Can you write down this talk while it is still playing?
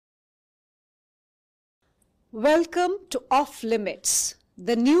Welcome to Off Limits,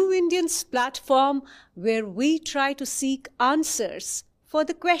 the New Indians platform where we try to seek answers for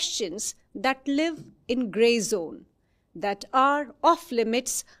the questions that live in grey zone, that are off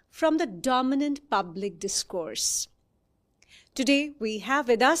limits from the dominant public discourse. Today we have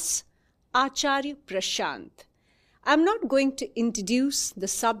with us Acharya Prashant. I'm not going to introduce the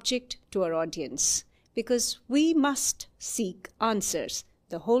subject to our audience because we must seek answers,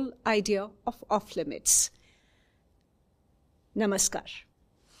 the whole idea of off limits. Namaskar.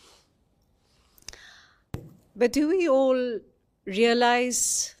 But do we all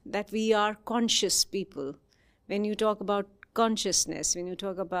realize that we are conscious people? When you talk about consciousness, when you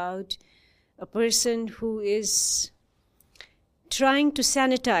talk about a person who is trying to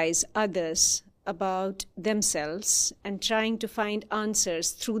sanitize others about themselves and trying to find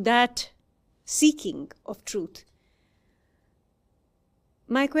answers through that seeking of truth.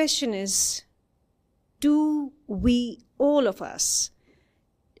 My question is, do we, all of us,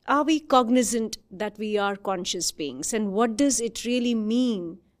 are we cognizant that we are conscious beings? And what does it really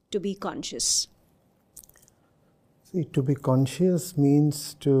mean to be conscious? See, to be conscious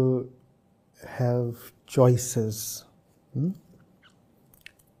means to have choices. To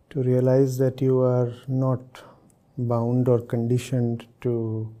realize that you are not bound or conditioned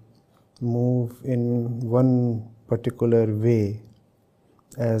to move in one particular way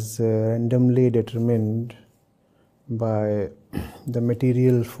as randomly determined by the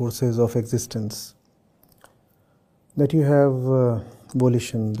material forces of existence. That you have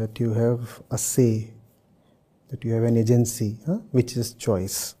volition, that you have a say, that you have an agency, which is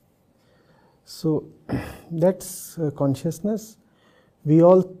choice. So that's consciousness. We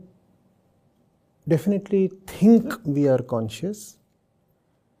all definitely think we are conscious.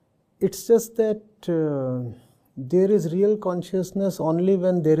 It's just that there is real consciousness only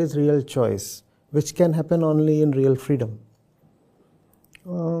when there is real choice, which can happen only in real freedom.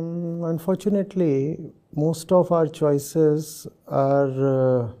 Unfortunately, most of our choices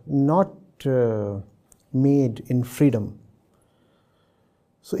are not made in freedom.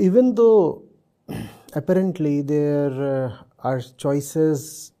 So even though apparently there are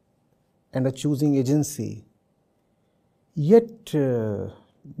choices and a choosing agency, yet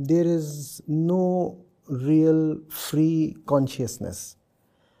there is no real free consciousness.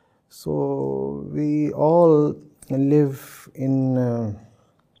 So we all live in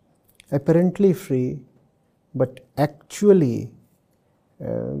apparently free, but actually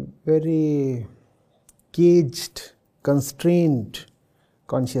very caged, constrained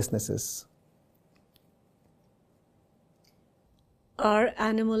consciousnesses. Are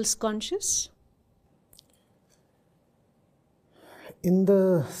animals conscious? In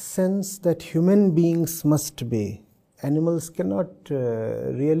the sense that human beings must be. Animals cannot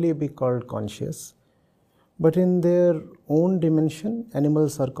really be called conscious, but in their own dimension,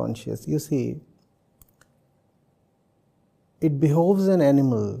 animals are conscious. You see, it behoves an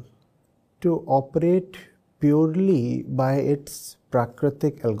animal to operate purely by its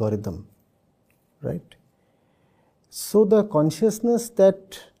prakritic algorithm, right? So the consciousness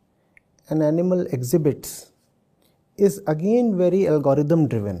that an animal exhibits is again very algorithm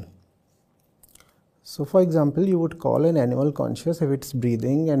driven. So for example, you would call an animal conscious if it's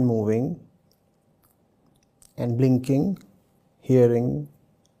breathing and moving and blinking, hearing,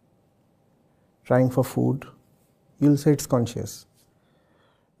 trying for food. You'll say it's conscious.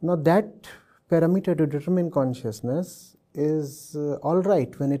 Now that parameter to determine consciousness is all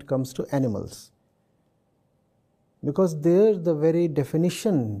right when it comes to animals, because there the very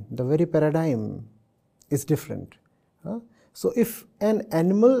definition, the very paradigm is different. So if an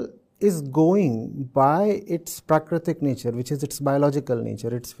animal is going by its prakritic nature, which is its biological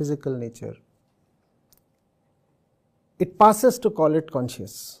nature, its physical nature, it passes to call it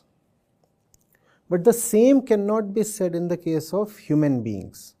conscious. But the same cannot be said in the case of human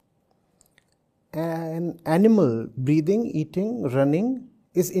beings. An animal breathing, eating, running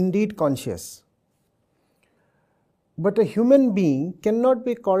is indeed conscious. But a human being cannot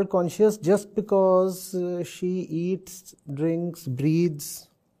be called conscious just because she eats, drinks, breathes,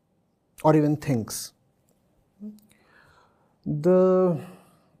 or even thinks. The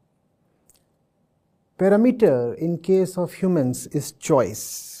parameter in case of humans is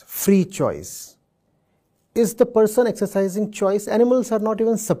choice, free choice. Is the person exercising choice? Animals are not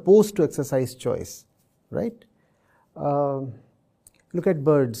even supposed to exercise choice, right? Look at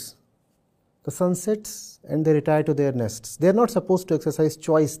birds. The sun sets and they retire to their nests. They are not supposed to exercise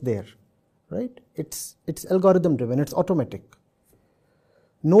choice there, right? It's algorithm driven, it's automatic.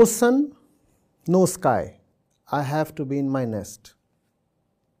 No sun, no sky. I have to be in my nest.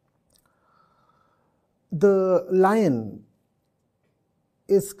 the lion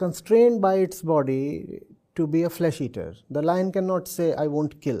is constrained by its body to be a flesh eater. The lion cannot say, I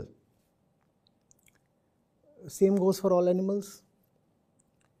won't kill. Same goes for all animals.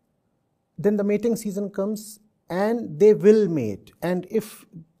 Then the mating season comes and they will mate. And if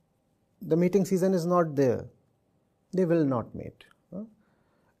the mating season is not there, they will not mate.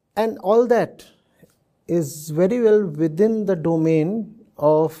 And all that is very well within the domain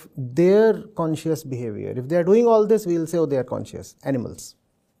of their conscious behavior. If they are doing all this, we will say, oh, they are conscious, animals.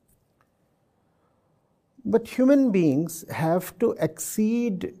 But human beings have to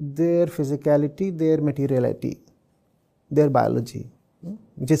exceed their physicality, their materiality, their biology,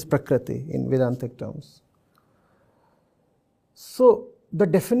 which is Prakriti in Vedantic terms. So the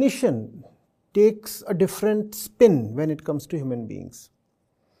definition takes a different spin when it comes to human beings.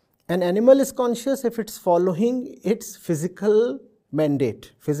 An animal is conscious if it's following its physical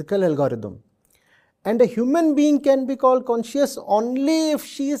mandate, physical algorithm. And a human being can be called conscious only if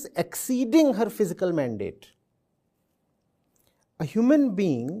she is exceeding her physical mandate. A human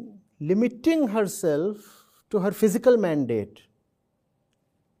being limiting herself to her physical mandate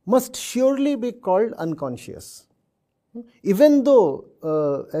must surely be called unconscious. Even though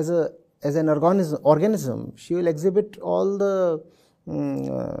as an organism, she will exhibit all the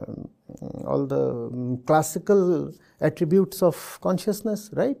classical attributes of consciousness,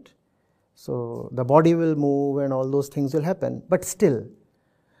 right? So the body will move and all those things will happen. But still,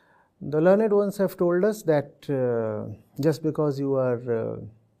 the learned ones have told us that just because you are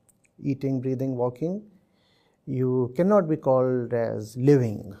eating, breathing, walking, you cannot be called as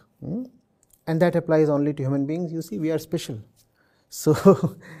living. And that applies only to human beings. You see, we are special. So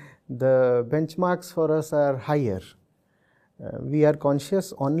the benchmarks for us are higher. We are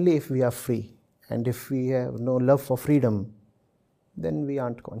conscious only if we are free. And if we have no love for freedom, then we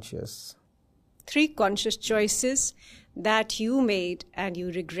aren't conscious. 3 conscious choices that you made and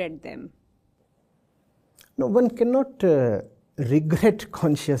you regret them. No, one cannot regret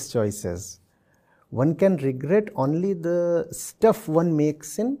conscious choices. One can regret only the stuff one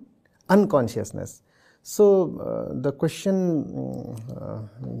makes in unconsciousness. So the question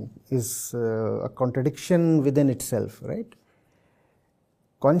is a contradiction within itself, right?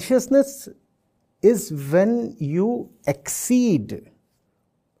 Consciousness is when you exceed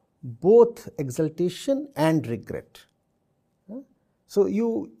both exaltation and regret. So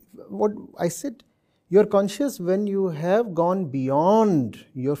what I said, you are conscious when you have gone beyond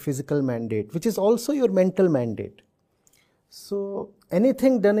your physical mandate, which is also your mental mandate. So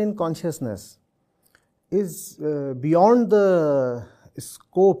anything done in consciousness is beyond the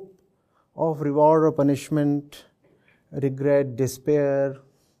scope of reward or punishment, regret, despair,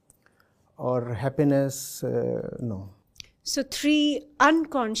 or happiness, no. So 3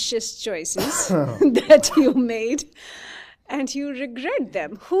 unconscious choices that you made and you regret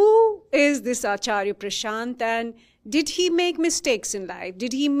them. Who is this Acharya Prashant, and did he make mistakes in life?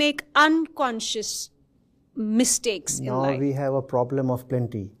 Did he make unconscious mistakes in life? Now we have a problem of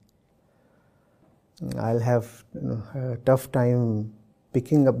plenty. I'll have a tough time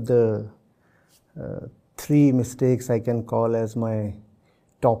picking up the 3 mistakes I can call as my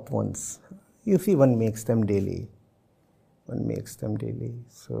top ones. You see, one makes them daily.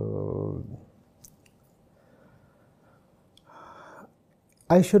 So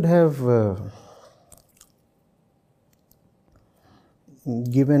I should have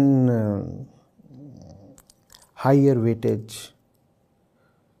given higher weightage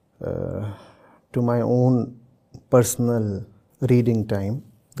to my own personal reading time.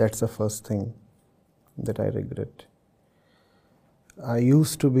 That's the first thing that I regret. I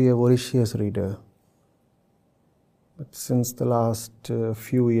used to be a voracious reader, but since the last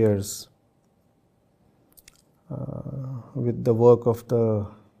few years, with the work of the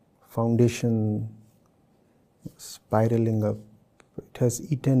foundation spiraling up, it has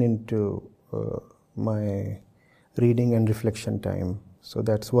eaten into my reading and reflection time. So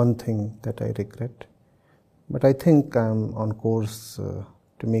that's one thing that I regret. But I think I'm on course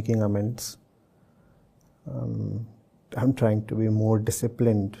to making amends. I'm trying to be more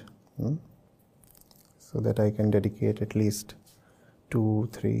disciplined so that I can dedicate at least 2,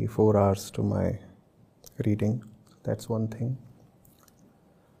 3, 4 hours to my reading. That's one thing.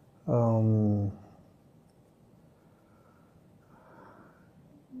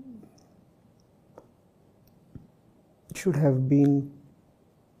 It should have been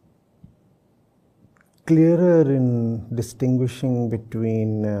clearer in distinguishing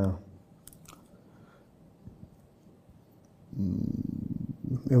between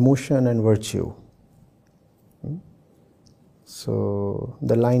emotion and virtue. So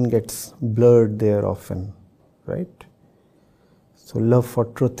the line gets blurred there often, right? So love for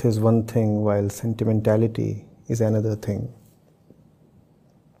truth is one thing while sentimentality is another thing.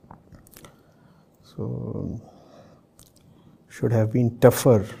 So should have been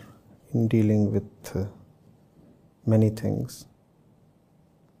tougher in dealing with many things.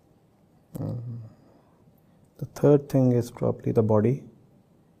 The third thing is probably the body.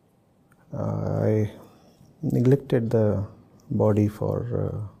 I neglected the body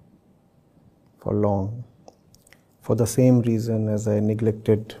for long, for the same reason as I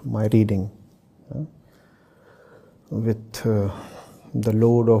neglected my reading. With the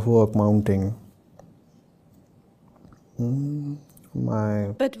load of work mounting,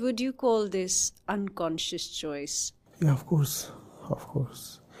 But would you call this unconscious choice? Yeah, of course, of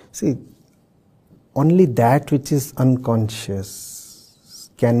course. See, only that which is unconscious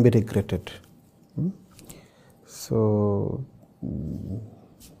can be regretted. So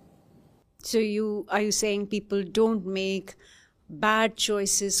are you saying people don't make bad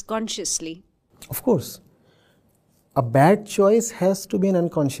choices consciously? of course, a bad choice has to be an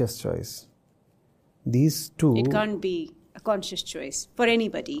unconscious choice. These two... It can't be a conscious choice for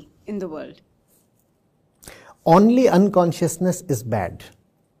anybody in the world. Only unconsciousness is bad.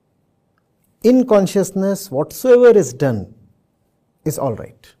 In consciousness, whatsoever is done is all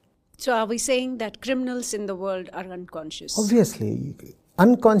right. So are we saying that criminals in the world are unconscious? Obviously,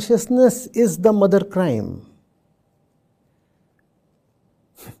 unconsciousness is the mother crime.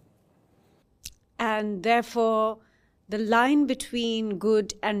 And therefore, the line between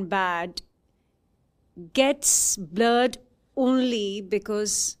good and bad gets blurred only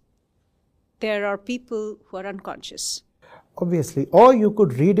because there are people who are unconscious. Obviously, or you could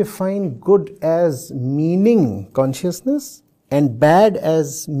redefine good as meaning consciousness and bad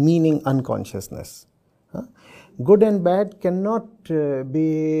as meaning unconsciousness. Good and bad cannot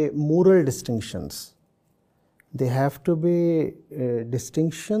be moral distinctions. They have to be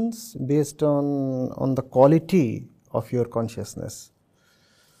distinctions based on the quality of your consciousness.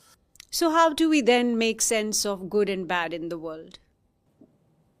 So how do we then make sense of good and bad in the world?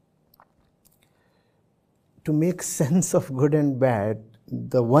 To make sense of good and bad,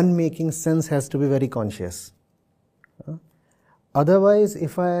 the one making sense has to be very conscious. Otherwise,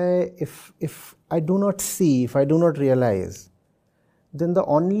 if I do not see, if I do not realize, then the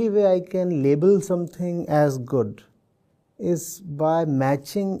only way I can label something as good is by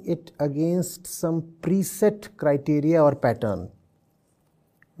matching it against some preset criteria or pattern.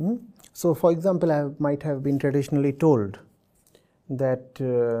 So, for example, I might have been traditionally told that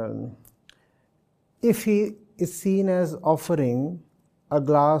if he is seen as offering a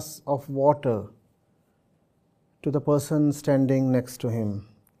glass of water to the person standing next to him,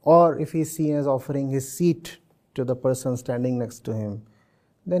 or if he is seen as offering his seat to the person standing next to him,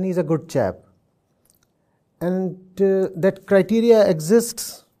 then he is a good chap. And that criteria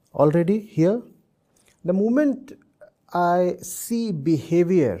exists already here. The moment I see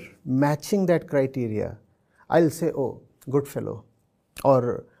behavior matching that criteria, I'll say, oh, good fellow,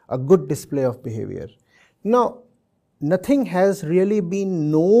 or a good display of behavior. Now, nothing has really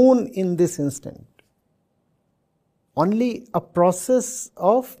been known in this instant. Only a process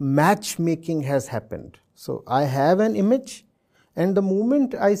of matchmaking has happened. So, I have an image, and the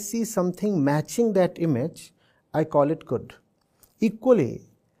moment I see something matching that image, I call it good. Equally,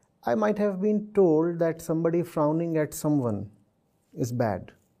 I might have been told that somebody frowning at someone is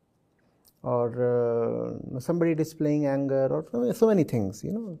bad, or somebody displaying anger, or so many things,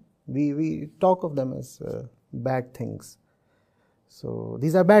 we talk of them as bad things. So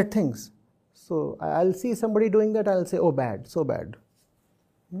these are bad things. So I'll see somebody doing that, I'll say, oh, bad, so bad.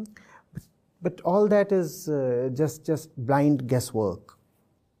 But all that is just blind guesswork.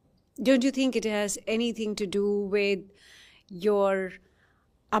 Don't you think it has anything to do with your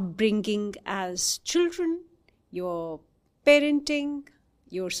upbringing as children, your parenting,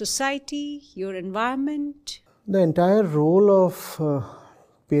 your society, your environment? The entire role of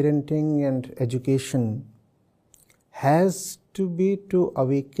parenting and education has to be to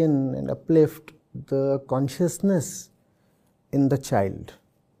awaken and uplift the consciousness in the child.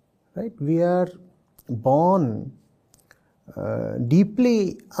 Right? We are born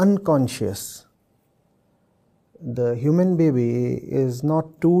deeply unconscious. The human baby is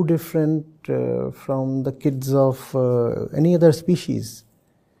not too different from the kids of any other species.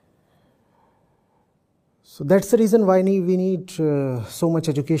 So that's the reason why we need so much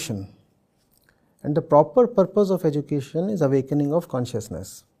education. And the proper purpose of education is awakening of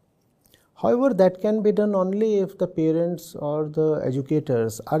consciousness. However, that can be done only if the parents or the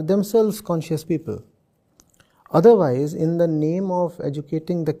educators are themselves conscious people. Otherwise, in the name of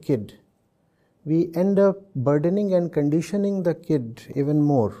educating the kid, we end up burdening and conditioning the kid even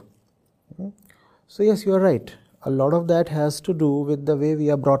more. So yes, you are right. A lot of that has to do with the way we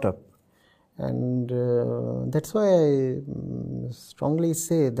are brought up. And that's why I strongly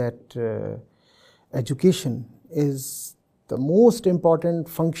say that education is the most important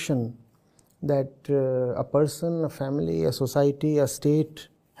function that a person, a family, a society, a state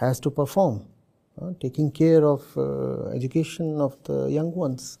has to perform, taking care of education of the young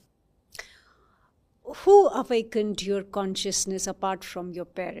ones. Who awakened your consciousness apart from your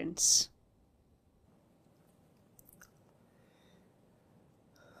parents?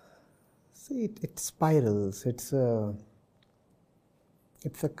 See, it spirals. It's a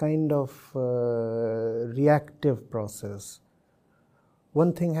kind of reactive process.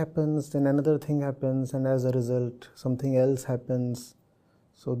 One thing happens, then another thing happens, and as a result, something else happens.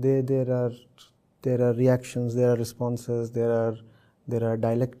 So there are reactions, there are responses, there are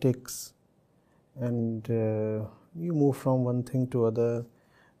dialectics, and you move from one thing to other.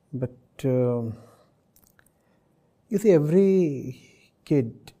 But you see, every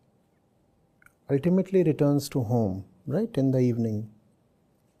kid ultimately returns to home, right, in the evening.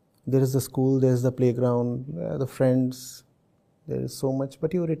 There is the school, there is the playground, the friends, there is so much,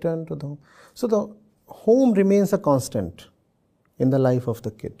 but you return to the home. So the home remains a constant in the life of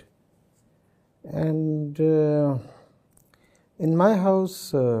the kid. And in my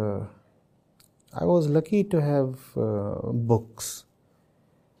house, I was lucky to have books.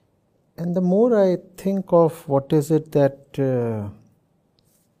 And the more I think of what is it that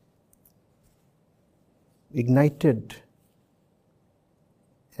ignited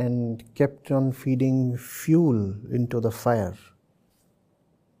and kept on feeding fuel into the fire,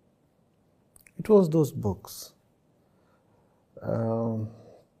 it was those books.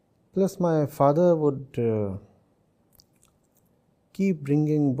 Plus my father would keep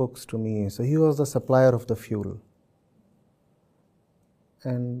bringing books to me, so he was the supplier of the fuel.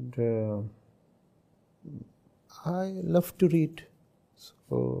 And I love to read,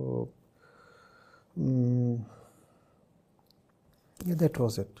 so yeah, that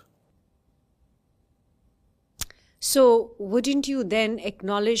was it. So wouldn't you then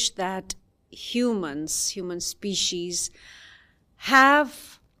acknowledge that human species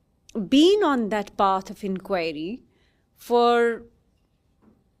have been on that path of inquiry for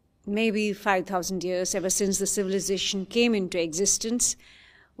maybe 5,000 years, ever since the civilization came into existence,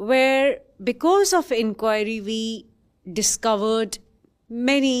 where because of inquiry we discovered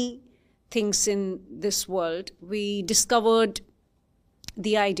many things in this world. We discovered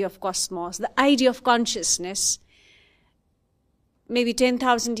the idea of cosmos, the idea of consciousness. Maybe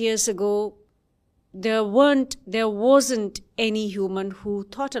 10,000 years ago, there wasn't any human who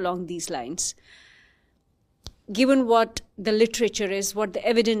thought along these lines. Given what the literature is, what the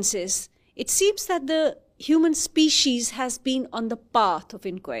evidence is, it seems that the human species has been on the path of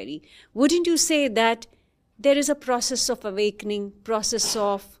inquiry. Wouldn't you say that there is a process of awakening, process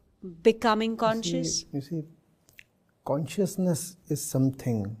of becoming conscious? You see, consciousness is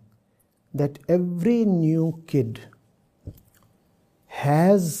something that every new kid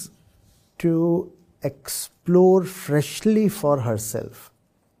has to explore freshly for herself,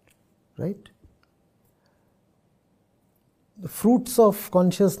 right? The fruits of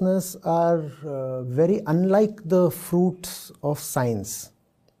consciousness are very unlike the fruits of science.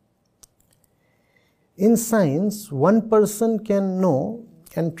 In science, one person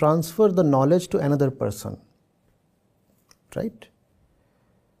can transfer the knowledge to another person, right?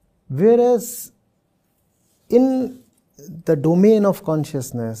 Whereas in the domain of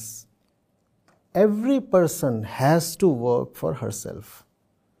consciousness, every person has to work for herself,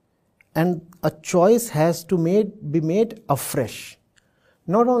 and a choice has to be made afresh.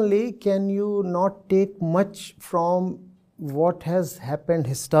 Not only can you not take much from what has happened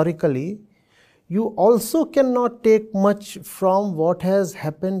historically, you also cannot take much from what has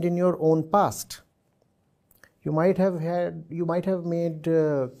happened in your own past. You might have made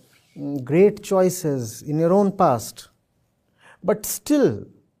great choices in your own past, but still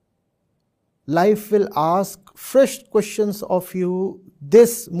life will ask fresh questions of you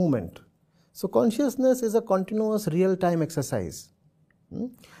this moment. So consciousness is a continuous real-time exercise.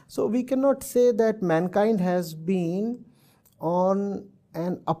 So we cannot say that mankind has been on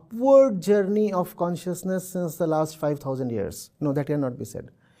an upward journey of consciousness since the last 5,000 years. No, that cannot be said.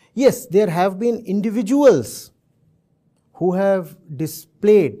 Yes, there have been individuals who have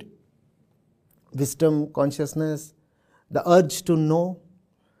displayed wisdom, consciousness, the urge to know,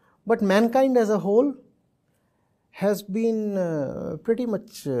 but mankind as a whole has been pretty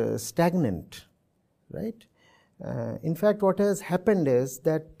much stagnant, right? In fact, what has happened is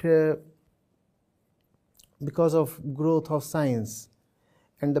that because of growth of science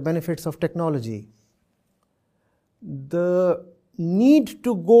and the benefits of technology, the need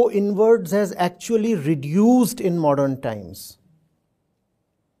to go inwards has actually reduced in modern times.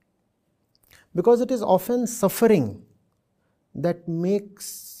 Because it is often suffering that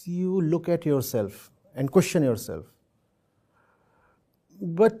makes you look at yourself and question yourself.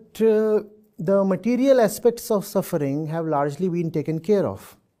 But the material aspects of suffering have largely been taken care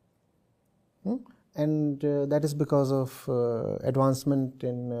of. And that is because of advancement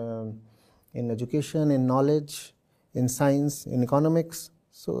in education, in knowledge, in science, in economics.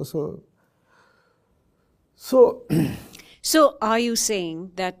 So are you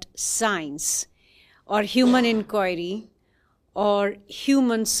saying that science or human inquiry or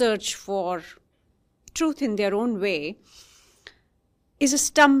human search for truth in their own way is a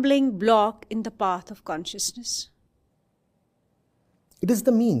stumbling block in the path of consciousness? It is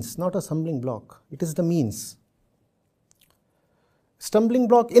the means, not a stumbling block. It is the means. Stumbling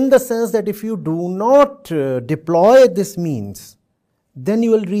block in the sense that if you do not deploy this means, then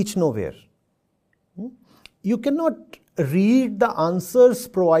you will reach nowhere. You cannot read the answers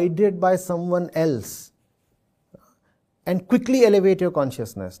provided by someone else and quickly elevate your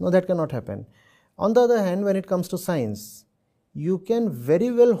consciousness. No, that cannot happen. On the other hand, when it comes to science, you can very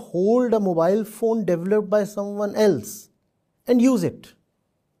well hold a mobile phone developed by someone else and use it.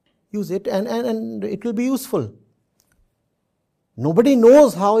 Use it and it will be useful. Nobody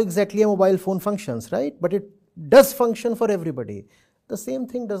knows how exactly a mobile phone functions, right? But it does function for everybody. The same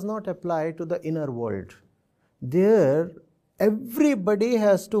thing does not apply to the inner world. There, everybody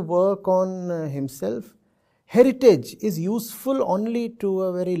has to work on himself. Heritage is useful only to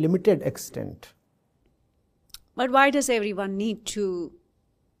a very limited extent. But why does everyone need to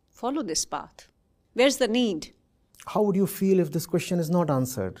follow this path? Where's the need? How would you feel if this question is not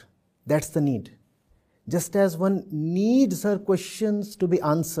answered? That's the need. Just as one needs her questions to be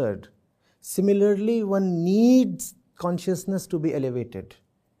answered, similarly one needs consciousness to be elevated.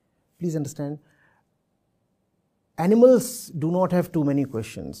 Please understand, animals do not have too many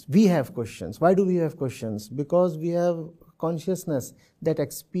questions. We have questions. Why do we have questions? Because we have consciousness that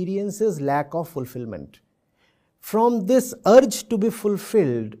experiences lack of fulfillment. From this urge to be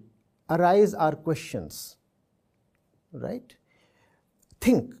fulfilled arise our questions, right?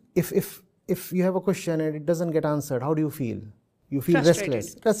 Think, if you have a question and it doesn't get answered, how do you feel? You feel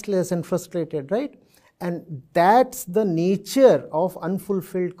restless and frustrated, right? And that's the nature of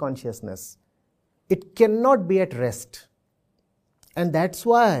unfulfilled consciousness. It cannot be at rest. And that's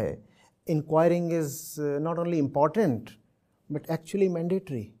why inquiring is not only important, but actually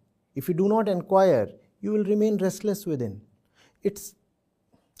mandatory. If you do not inquire, you will remain restless within. It's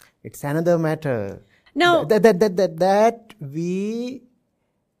another matter. Now, that we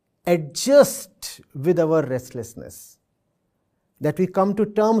adjust with our restlessness, that we come to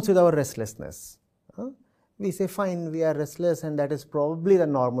terms with our restlessness. We say, fine, we are restless, and that is probably the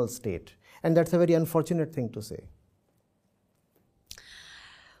normal state. And that's a very unfortunate thing to say.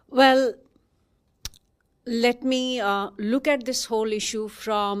 Well, let me look at this whole issue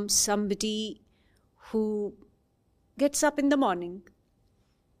from somebody who gets up in the morning,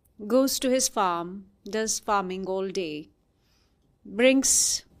 goes to his farm, does farming all day,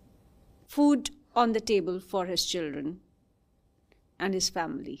 brings food on the table for his children and his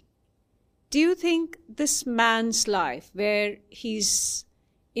family. Do you think this man's life, where he's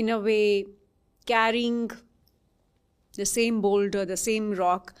in a way carrying the same boulder, the same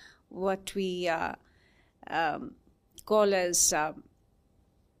rock, what we call as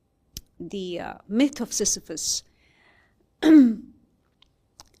the myth of Sisyphus,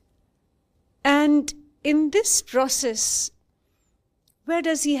 and in this process, where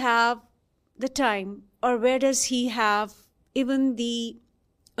does he have the time, or where does he have even the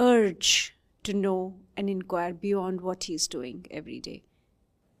urge to know and inquire beyond what he's doing every day?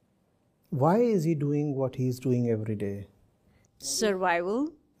 Why is he doing what he's doing every day? Survival.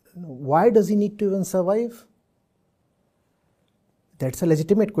 Why does he need to even survive? That's a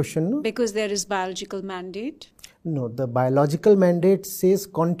legitimate question, no? Because there is biological mandate. No, the biological mandate says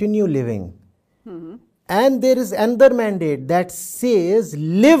continue living. And there is another mandate that says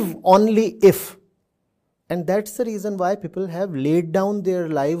live only if. And that's the reason why people have laid down their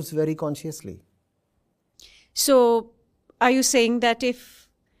lives very consciously. So, are you saying that if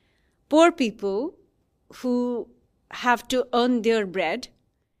poor people who have to earn their bread,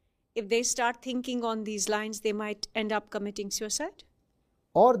 if they start thinking on these lines, they might end up committing suicide?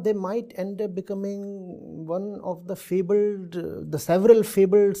 or they might end up becoming one of the several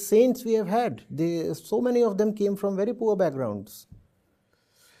fabled saints we have had. So many of them came from very poor backgrounds.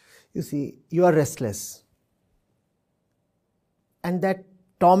 You see, you are restless, and that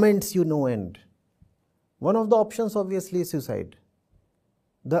torments you no end. One of the options obviously is suicide.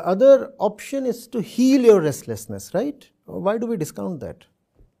 The other option is to heal your restlessness, right? Why do we discount that?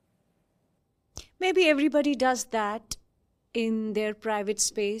 Maybe everybody does that in their private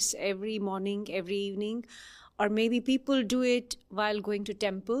space every morning, every evening, or maybe people do it while going to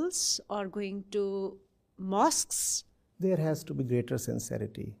temples or going to mosques. There has to be greater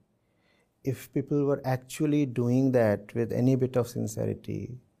sincerity. If people were actually doing that with any bit of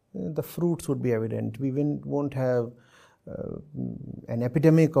sincerity, the fruits would be evident. We won't have an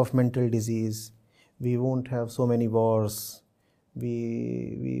epidemic of mental disease. We won't have so many wars.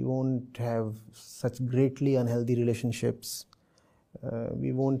 We won't have such greatly unhealthy relationships.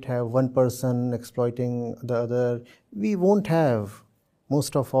 We won't have one person exploiting the other. We won't have,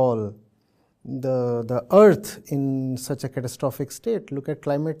 most of all, the earth in such a catastrophic state. Look at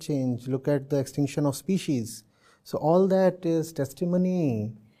climate change, look at the extinction of species. So all that is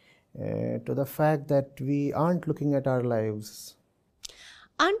testimony to the fact that we aren't looking at our lives.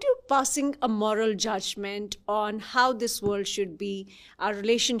 Aren't you passing a moral judgment on how this world should be? Our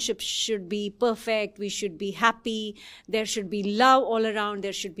relationships should be perfect. We should be happy. There should be love all around.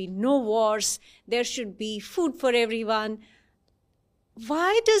 There should be no wars. There should be food for everyone.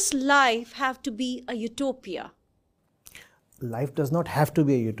 Why does life have to be a utopia? Life does not have to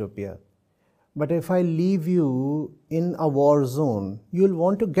be a utopia. But if I leave you in a war zone, you will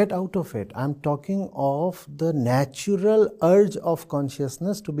want to get out of it. I'm talking of the natural urge of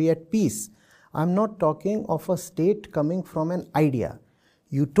consciousness to be at peace. I'm not talking of a state coming from an idea.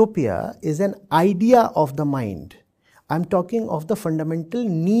 Utopia is an idea of the mind. I'm talking of the fundamental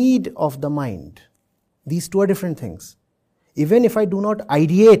need of the mind. These two are different things. Even if I do not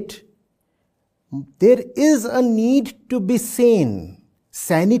ideate, there is a need to be sane.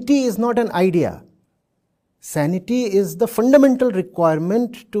 Sanity is not an idea. Sanity is the fundamental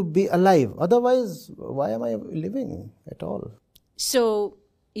requirement to be alive. Otherwise, why am I living at all? So,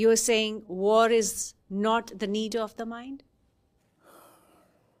 you're saying war is not the need of the mind?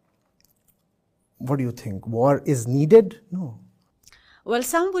 What do you think? War is needed? No. Well,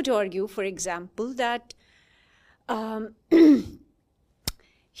 some would argue, for example, that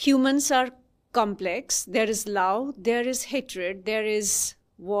humans are complex. There is love, there is hatred, there is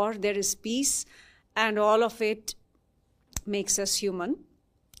war, there is peace, and all of it makes us human.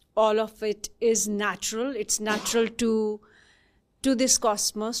 All of it is natural. It's natural to this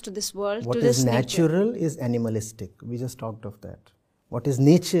cosmos, to this world, what to this nature. What is natural is animalistic. We just talked of that. What is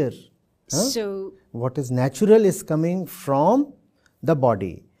nature? So, what is natural is coming from the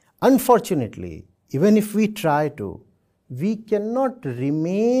body. Unfortunately, even if we try to, we cannot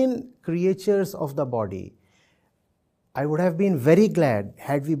remain creatures of the body. I would have been very glad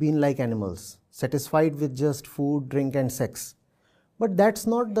had we been like animals, satisfied with just food, drink and sex. But that's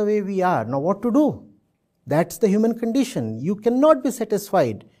not the way we are. Now what to do? That's the human condition. You cannot be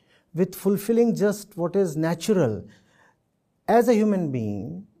satisfied with fulfilling just what is natural. As a human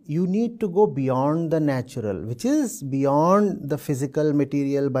being, you need to go beyond the natural, which is beyond the physical,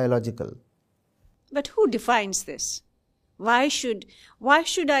 material, biological. But who defines this? Why should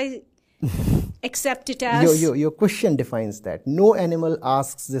I accept it as... Your question defines that. No animal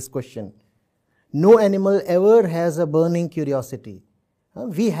asks this question. No animal ever has a burning curiosity.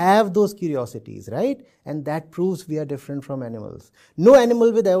 We have those curiosities, right? And that proves we are different from animals. No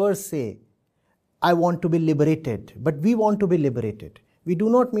animal will ever say, I want to be liberated, but we want to be liberated. We do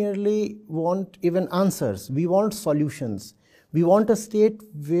not merely want even answers. We want solutions. We want a state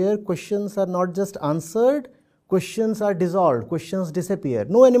where questions are not just answered, questions are dissolved, questions disappear.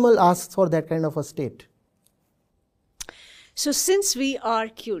 No animal asks for that kind of a state. So since we are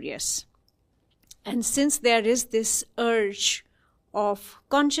curious, and since there is this urge of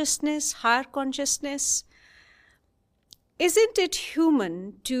consciousness, higher consciousness, isn't it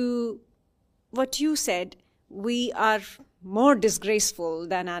human to, what you said, we are more disgraceful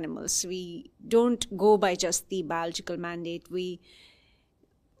than animals. We don't go by just the biological mandate. We,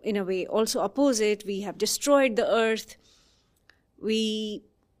 in a way, also oppose it. We have destroyed the earth. We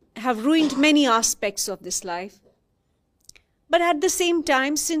have ruined many aspects of this life. But at the same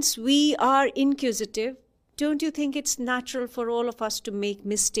time, since we are inquisitive, don't you think it's natural for all of us to make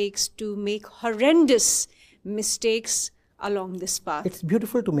mistakes, to make horrendous mistakes along this path? It's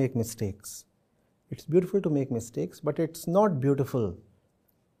beautiful to make mistakes. It's beautiful to make mistakes, but it's not beautiful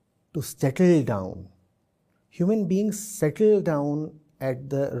to settle down. Human beings settle down at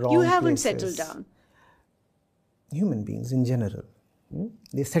the wrong places. You haven't settled down. Human beings in general,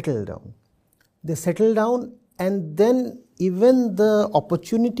 they settle down. They settle down, and then even the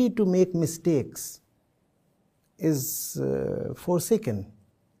opportunity to make mistakes is forsaken.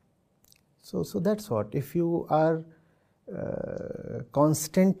 So that's what. If you are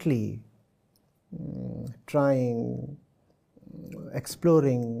constantly trying,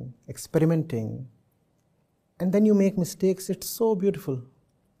 exploring, experimenting, and then you make mistakes, it's so beautiful.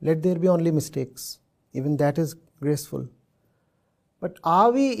 Let there be only mistakes. Even that is graceful. But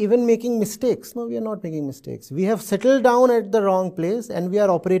are we even making mistakes? No, we are not making mistakes. We have settled down at the wrong place, and we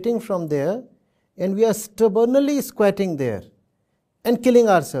are operating from there, and we are stubbornly squatting there and killing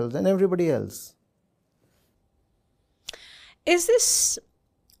ourselves and everybody else. Is this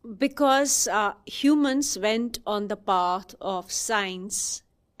because humans went on the path of science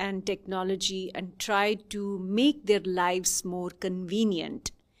and technology and tried to make their lives more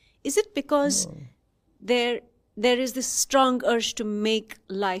convenient? Is it because there is this strong urge to make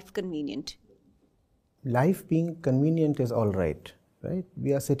life convenient? Life being convenient is all right, right?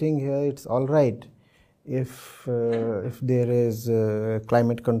 We are sitting here, it's all right. If there is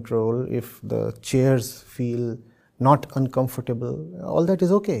climate control, if the chairs feel not uncomfortable, all that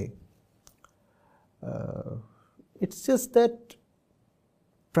is okay. It's just that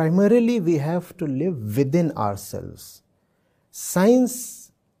primarily we have to live within ourselves.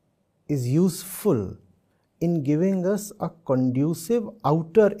 Science is useful in giving us a conducive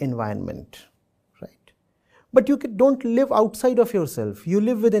outer environment, right? But you don't live outside of yourself, you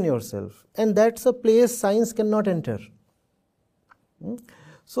live within yourself, and that's a place science cannot enter.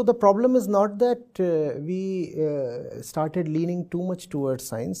 So the problem is not that we started leaning too much towards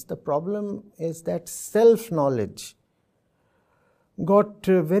science. The problem is that self-knowledge got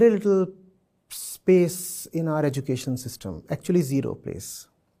very little space in our education system, actually zero place.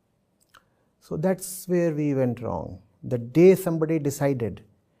 So that's where we went wrong. The day somebody decided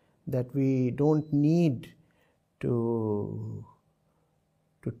that we don't need to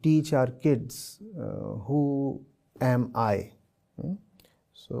teach our kids who am I.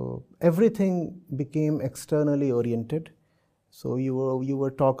 So everything became externally oriented. So you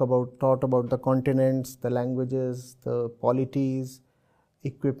were taught about the continents, the languages, the polities,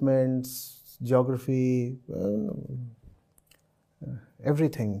 equipments, geography,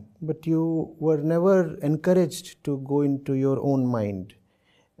 everything. But you were never encouraged to go into your own mind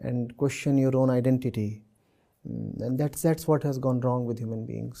and question your own identity. And that's what has gone wrong with human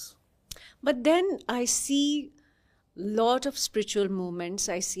beings. But then I see lot of spiritual movements,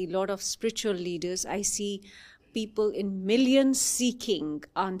 I see lot of spiritual leaders, I see people in millions seeking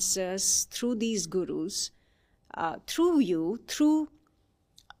answers through these gurus, through you, through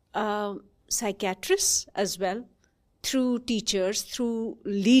psychiatrists as well, through teachers, through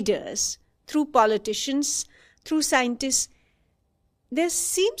leaders, through politicians, through scientists. There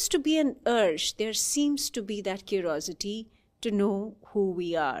seems to be an urge, there seems to be that curiosity to know who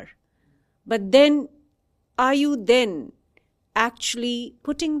we are. But then, are you then actually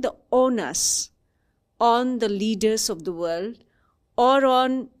putting the onus on the leaders of the world or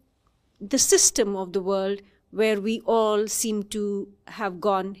on the system of the world where we all seem to have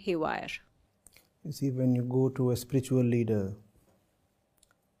gone haywire? You see, when you go to a spiritual leader,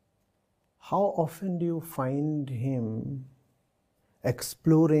 how often do you find him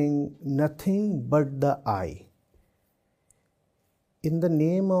exploring nothing but the I? In the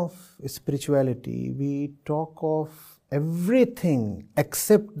name of spirituality, we talk of everything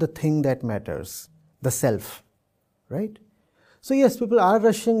except the thing that matters, the self, right? So yes, people are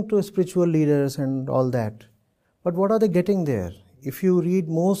rushing to spiritual leaders and all that, but what are they getting there? If you read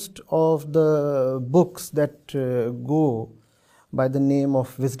most of the books that go by the name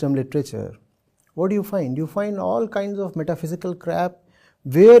of wisdom literature, what do you find? You find all kinds of metaphysical crap.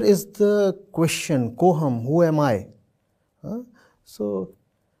 Where is the question, koham, who am I? So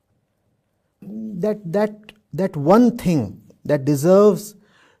that one thing that deserves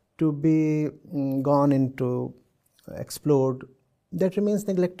to be gone into, explored, that remains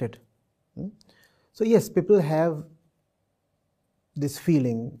neglected. So yes, people have this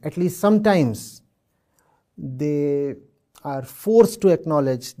feeling, at least sometimes they are forced to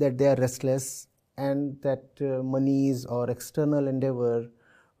acknowledge that they are restless and that monies or external endeavor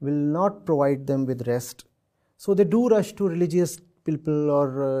will not provide them with rest. So they do rush to religious people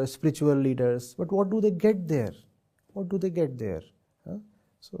or spiritual leaders, but what do they get there? What do they get there?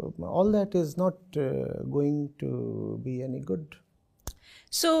 So all that is not going to be any good.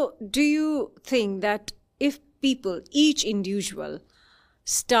 So do you think that if people, each individual,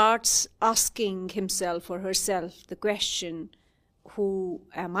 starts asking himself or herself the question, who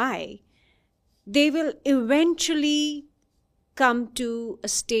am I, they will eventually come to a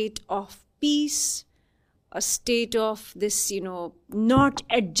state of peace, a state of this, not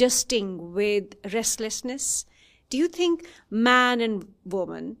adjusting with restlessness? Do you think man and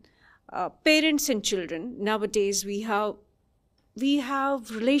woman, parents and children, nowadays we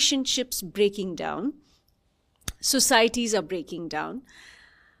have relationships breaking down, societies are breaking down,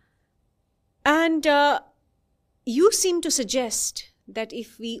 and you seem to suggest that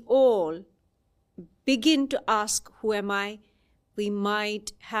if we all begin to ask, who am I, we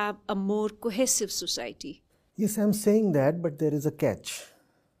might have a more cohesive society. Yes, I'm saying that, but there is a catch.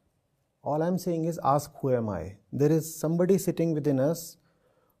 All I'm saying is ask, who am I? There is somebody sitting within us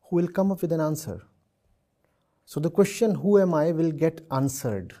who will come up with an answer. So the question, who am I, will get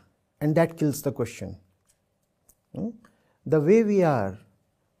answered, and that kills the question. The way we are,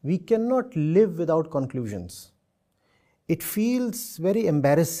 we cannot live without conclusions. It feels very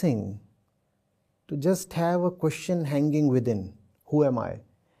embarrassing to just have a question hanging within, who am I?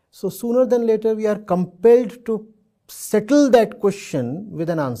 So sooner than later we are compelled to settle that question with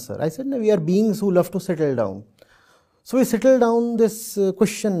an answer. I said, no, we are beings who love to settle down. So we settle down this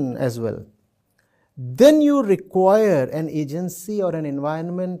question as well. Then you require an agency or an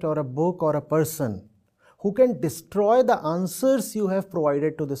environment or a book or a person who can destroy the answers you have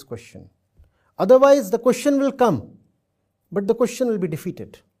provided to this question. Otherwise, the question will come, but the question will be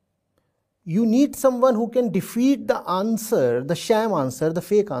defeated. You need someone who can defeat the answer, the sham answer, the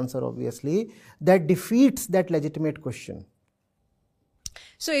fake answer, obviously, that defeats that legitimate question.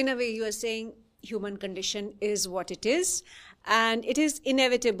 So in a way, you are saying human condition is what it is, and it is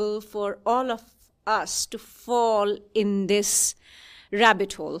inevitable for all of us to fall in this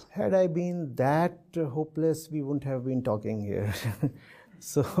rabbit hole. Had I been that hopeless, we wouldn't have been talking here.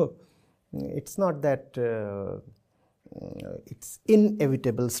 So it's not that it's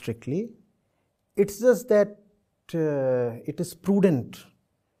inevitable strictly. It's just that it is prudent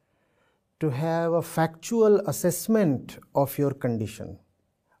to have a factual assessment of your condition.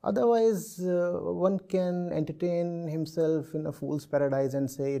 Otherwise, one can entertain himself in a fool's paradise and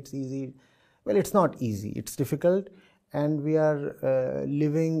say it's easy. Well, it's not easy. It's difficult, and we are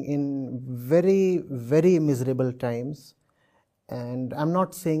living in very, very miserable times. And I'm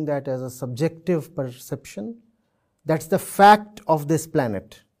not saying that as a subjective perception. That's the fact of this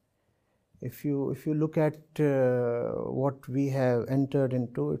planet. If you look at what we have entered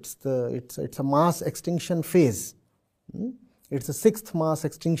into, it's a mass extinction phase. It's a sixth mass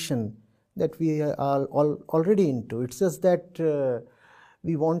extinction that we are already into. It's just that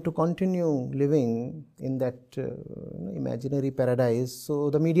we want to continue living in that imaginary paradise. So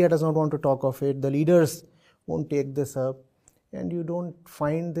the media does not want to talk of it. The leaders won't take this up, and you don't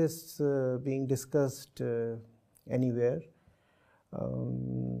find this being discussed anywhere.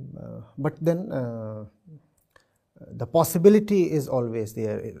 But then the possibility is always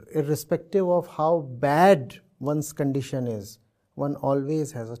there. Irrespective of how bad one's condition is, one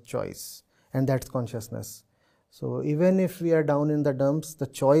always has a choice, and that's consciousness. So even if we are down in the dumps, the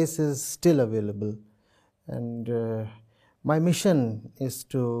choice is still available. And my mission is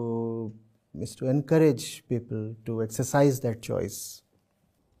to encourage people to exercise that choice.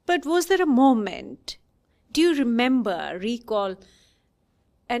 But was there a moment, do you recall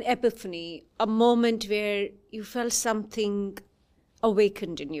an epiphany, a moment where you felt something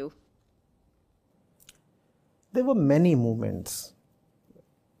awakened in you? There were many moments,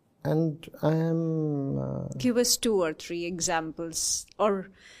 and I am... Give us 2 or 3 examples, or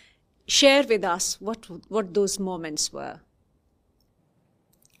share with us what those moments were.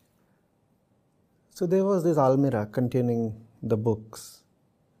 So there was this almirah containing the books,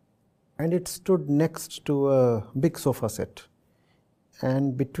 and it stood next to a big sofa set.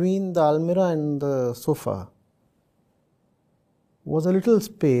 And between the almirah and the sofa was a little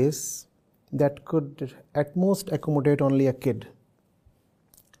space that could at most accommodate only a kid.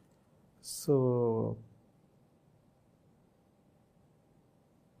 So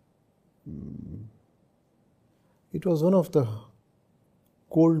it was one of the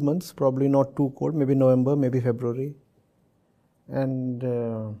cold months, probably not too cold, maybe November, maybe February. And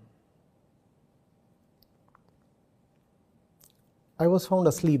I was found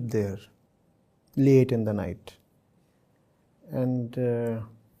asleep there late in the night. And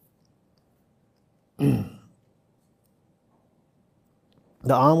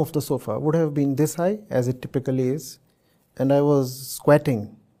the arm of the sofa would have been this high, as it typically is, and I was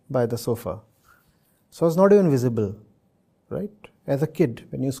squatting by the sofa. So I was not even visible, right? As a kid,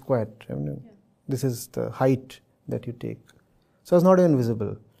 when you squat, this is the height that you take. So I was not even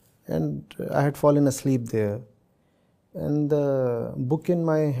visible, and I had fallen asleep there. And the book in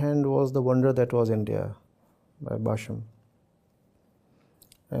my hand was The Wonder That Was India by Basham.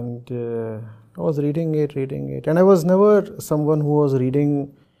 And I was reading it. And I was never someone who was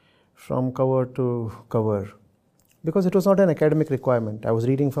reading from cover to cover, because it was not an academic requirement. I was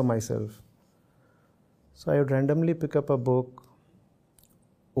reading for myself. So I would randomly pick up a book,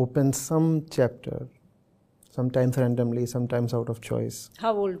 open some chapter, sometimes randomly, sometimes out of choice.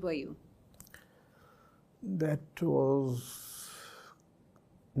 How old were you? That was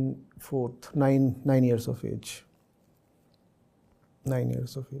 9 years of age. 9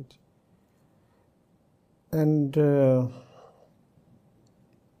 years of age. And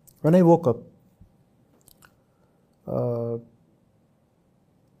when I woke up,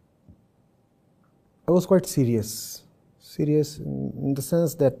 I was quite serious in the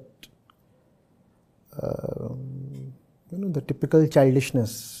sense that the typical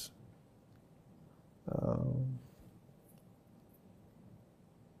childishness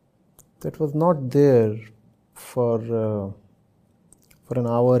that was not there for an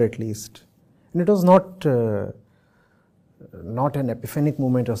hour at least. And it was not an epiphanic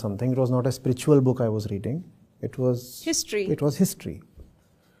moment or something. It was not a spiritual book I was reading. It was history. It was history.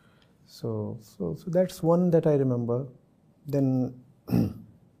 So that's one that I remember. Then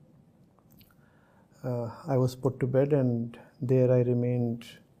I was put to bed, and there I remained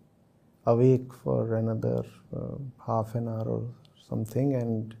awake for another half an hour or something,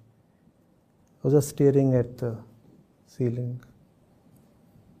 and I was just staring at the ceiling.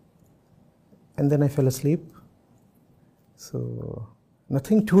 And then I fell asleep. So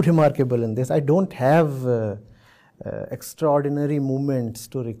nothing too remarkable in this. I don't have extraordinary moments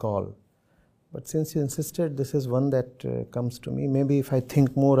to recall. But since you insisted, this is one that comes to me. Maybe if I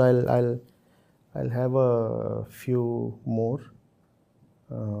think more, I'll have a few more.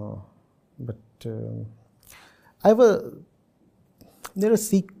 There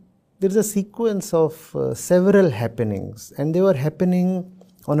is a sequence of several happenings, and they were happening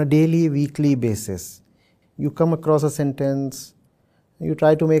on a daily, weekly basis. You come across a sentence, you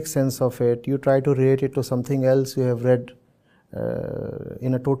try to make sense of it, you try to relate it to something else you have read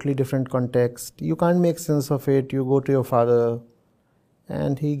in a totally different context. You can't make sense of it, you go to your father,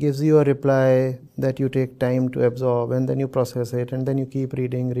 and he gives you a reply that you take time to absorb, and then you process it, and then you keep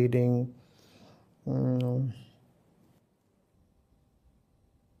reading.